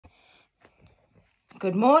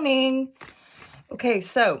Good morning. Okay,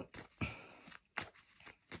 so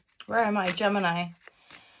where am I? Gemini.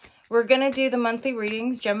 We're going to do the monthly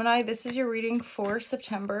readings. Gemini, this is your reading for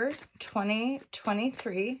September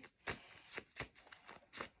 2023.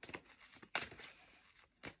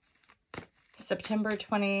 September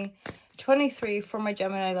 2023 for my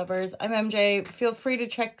Gemini lovers. I'm MJ. Feel free to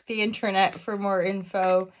check the internet for more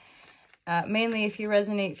info. Mainly, if you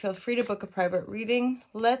resonate, feel free to book a private reading.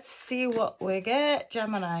 Let's see what we get,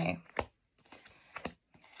 Gemini.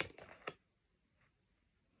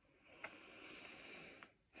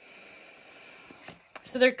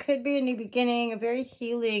 So there could be a new beginning, a very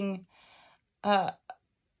healing.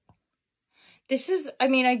 This is, I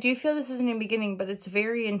mean, I do feel this is a new beginning, but it's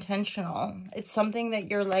very intentional. It's something that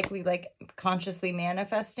you're likely consciously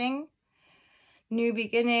manifesting. New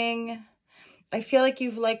beginning. I feel like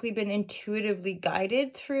you've likely been intuitively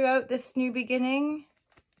guided throughout this new beginning.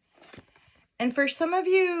 And for some of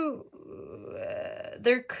you,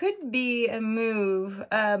 there could be a move,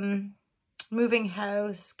 moving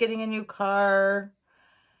house, getting a new car.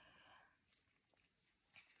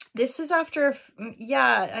 This is after,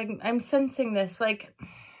 I'm sensing this, like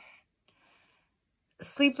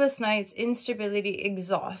sleepless nights, instability,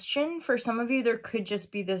 exhaustion. For some of you, there could just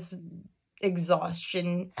be this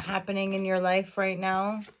exhaustion happening in your life right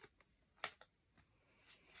now.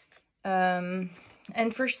 And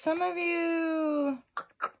for some of you,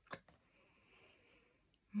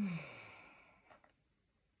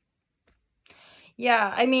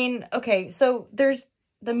 yeah, I mean, okay, so there's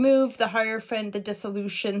the move, the Hierophant, the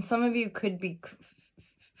dissolution. Some of you could be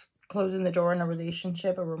closing the door in a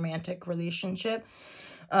relationship, a romantic relationship.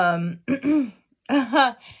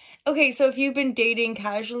 Okay, so if you've been dating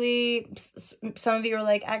casually, some of you are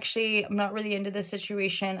like, actually, I'm not really into this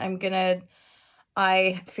situation.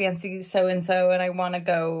 I fancy so-and-so and I want to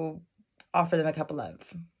go offer them a cup of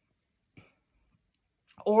love.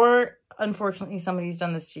 Or, unfortunately, somebody's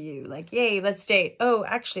done this to you. Like, yay, let's date. Oh,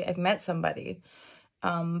 actually, I've met somebody.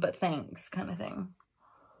 But thanks, kind of thing.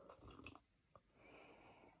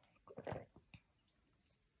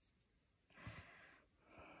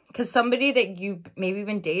 Because somebody that you maybe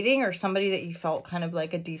been dating or somebody that you felt kind of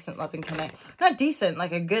like a decent loving connection, not decent,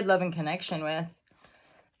 like a good loving connection with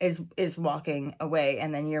is walking away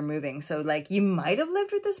and then you're moving. So like you might have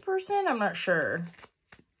lived with this person. I'm not sure.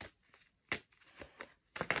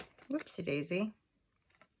 Whoopsie daisy.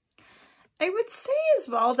 I would say as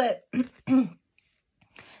well that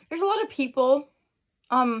there's a lot of people,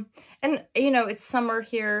 and you know, it's summer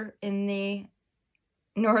here in the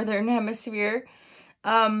Northern Hemisphere. So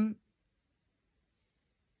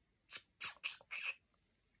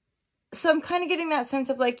I'm kind of getting that sense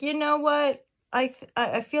of like, you know what, I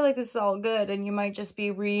feel like this is all good, and you might just be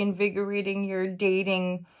reinvigorating your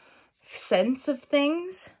dating sense of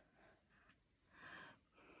things.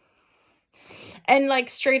 And like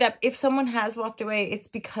straight up, if someone has walked away, it's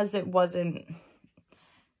because it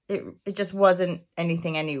just wasn't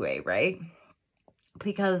anything anyway, right?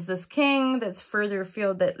 Because this king that's further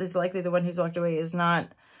afield, that is likely the one who's walked away, is not,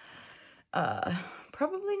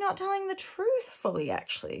 probably not telling the truth fully,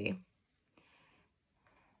 actually.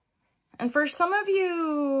 And for some of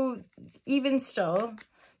you, even still,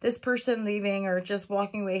 this person leaving or just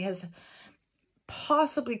walking away has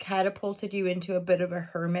possibly catapulted you into a bit of a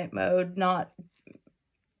hermit mode, not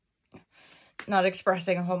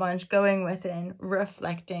expressing a whole bunch, going within,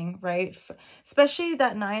 reflecting, right? Especially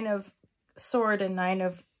that 9 of Swords and 9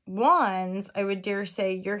 of Wands, I would dare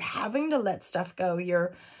say you're having to let stuff go.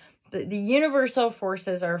 The universal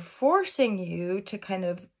forces are forcing you to kind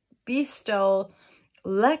of be still,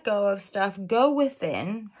 let go of stuff, go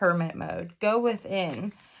within, hermit mode, go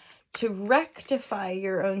within to rectify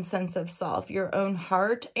your own sense of self, your own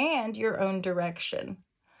heart, and your own direction.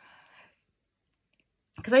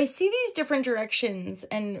 Because I see these different directions,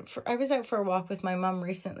 and I was out for a walk with my mom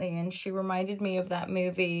recently, and she reminded me of that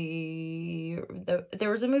movie.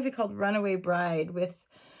 There was a movie called Runaway Bride with,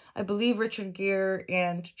 I believe, Richard Gere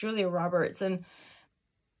and Julia Roberts, and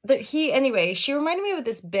anyway, she reminded me of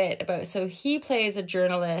this bit about, so he plays a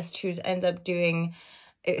journalist who's employed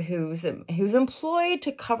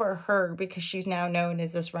to cover her because she's now known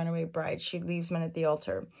as this runaway bride. She leaves men at the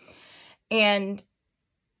altar. And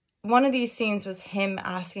one of these scenes was him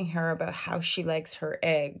asking her about how she likes her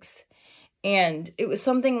eggs. And it was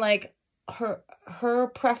something like her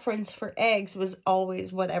preference for eggs was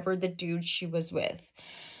always whatever the dude she was with.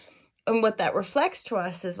 And what that reflects to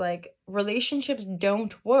us is like relationships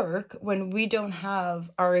don't work when we don't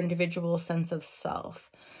have our individual sense of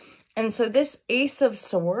self. And so this Ace of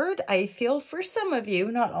Sword, I feel for some of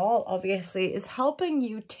you, not all obviously, is helping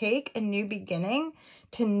you take a new beginning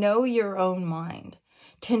to know your own mind,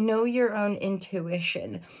 to know your own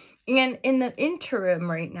intuition. And in the interim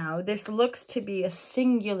right now, this looks to be a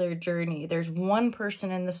singular journey. There's one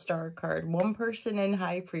person in the Star card, one person in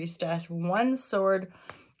High Priestess, one sword,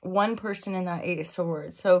 one person in that Eight of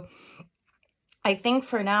Swords. So I think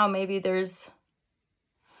for now, maybe there's,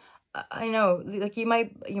 I know, like you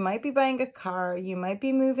might be buying a car, you might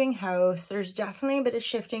be moving house. There's definitely a bit of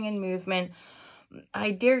shifting and movement.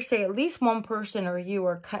 I dare say at least one person or you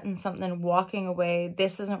are cutting something, walking away.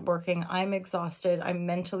 This isn't working. I'm exhausted. I'm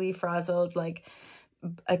mentally frazzled. Like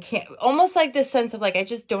I can't, almost like this sense of like, I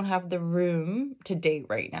just don't have the room to date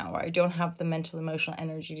right now, or I don't have the mental, emotional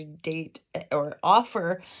energy to date or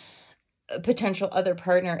offer a potential other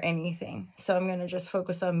partner anything. So I'm going to just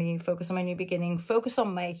focus on me, focus on my new beginning, focus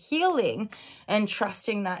on my healing and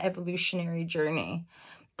trusting that evolutionary journey.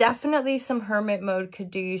 Definitely some hermit mode could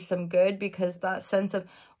do you some good, because that sense of,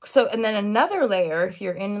 so, and then another layer, if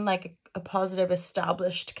you're in like a positive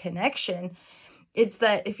established connection, it's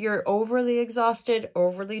that if you're overly exhausted,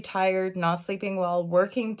 overly tired, not sleeping well,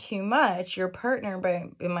 working too much, your partner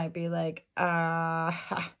might be like,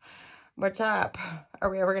 what's up? Are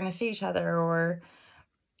we ever going to see each other? Or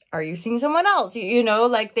are you seeing someone else? You know,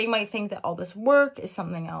 like they might think that all this work is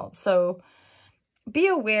something else. So be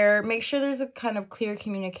aware, make sure there's a kind of clear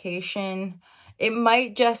communication. It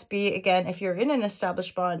might just be, again, if you're in an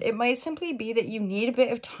established bond, it might simply be that you need a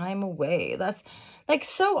bit of time away. That's like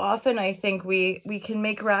so often I think we can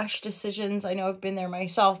make rash decisions. I know I've been there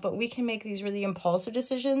myself, but we can make these really impulsive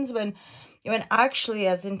decisions when actually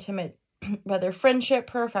as intimate, whether friendship,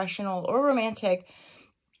 professional, or romantic,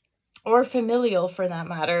 or familial for that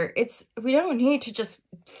matter, we don't need to just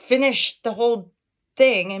finish the whole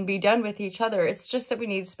thing and be done with each other. It's just that we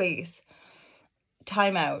need space,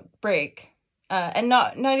 time out, break, and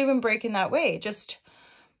not even break in that way. Just,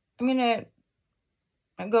 I'm gonna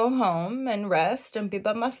go home and rest and be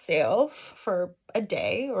by myself for a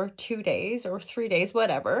day or 2 days or 3 days,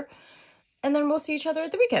 whatever, and then we'll see each other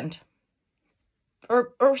at the weekend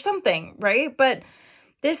or something, right? But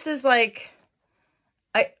this is like,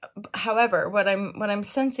 however, what I'm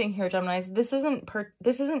sensing here, Geminis, this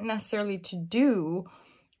isn't necessarily to do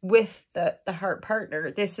with the heart partner.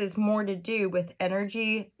 This is more to do with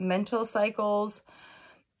energy, mental cycles,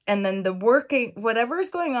 and then the working, whatever is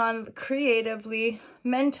going on creatively,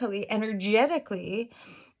 mentally, energetically.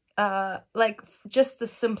 Like just the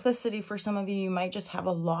simplicity for some of you might just have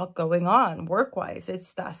a lot going on work-wise.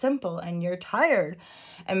 It's that simple, and you're tired,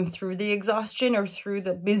 and through the exhaustion or through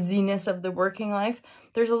the busyness of the working life,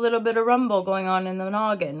 there's a little bit of rumble going on in the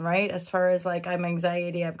noggin, right? As far as like, I'm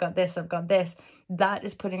anxiety, I've got this, that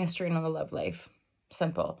is putting a strain on the love life.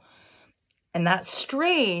 Simple. And that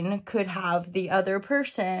strain could have the other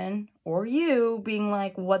person or you being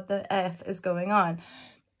like, what the F is going on?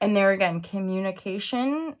 And there again,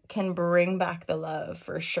 communication can bring back the love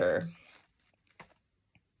for sure.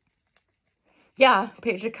 Yeah,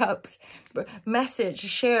 Page of Cups. Message,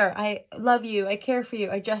 share. I love you. I care for you.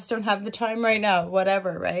 I just don't have the time right now.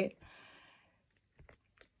 Whatever, right?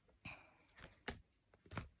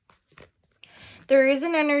 There is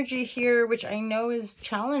an energy here, which I know is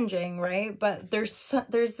challenging, right? But there's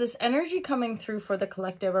this energy coming through for the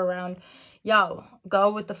collective around, yo,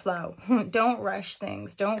 go with the flow. Don't rush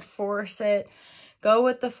things. Don't force it. Go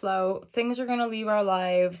with the flow. Things are going to leave our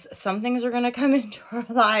lives. Some things are going to come into our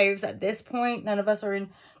lives. At this point, none of us are in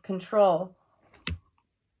control.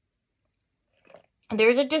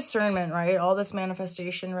 There's a discernment, right? All this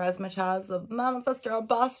manifestation, razzmatazz, the manifest our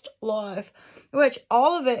best life, which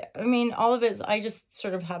all of it is, I just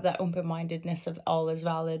sort of have that open-mindedness of all is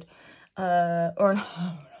valid, or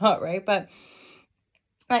not, right? But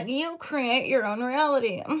like, you create your own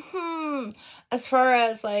reality. As far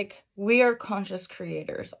as like, we are conscious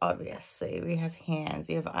creators, obviously. We have hands,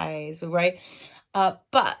 we have eyes, right?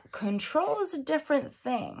 But control is a different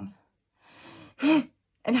thing.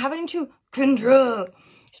 And having to control,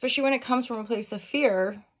 especially when it comes from a place of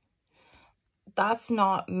fear, that's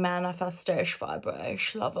not manifestation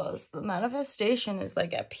vibration, lovers. The manifestation is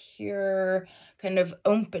like a pure kind of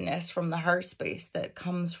openness from the heart space that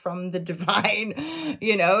comes from the divine,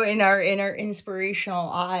 you know, in our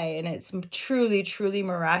inspirational eye, and it's truly, truly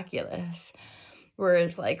miraculous.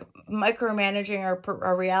 Whereas like micromanaging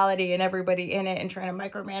our reality and everybody in it, and trying to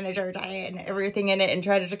micromanage our diet and everything in it, and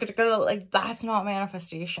try to like, that's not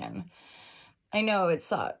manifestation. I know it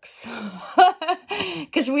sucks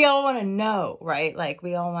because we all want to know, right? Like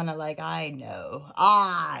we all want to like, I know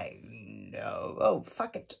know. Oh,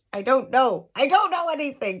 fuck it. I don't know. I don't know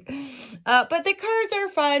anything. But the cards are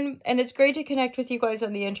fun, and it's great to connect with you guys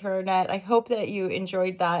on the internet. I hope that you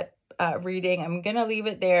enjoyed that reading. I'm gonna leave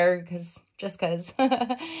it there just because.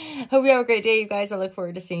 Hope you have a great day, you guys. I look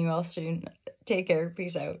forward to seeing you all soon. Take care.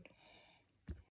 Peace out.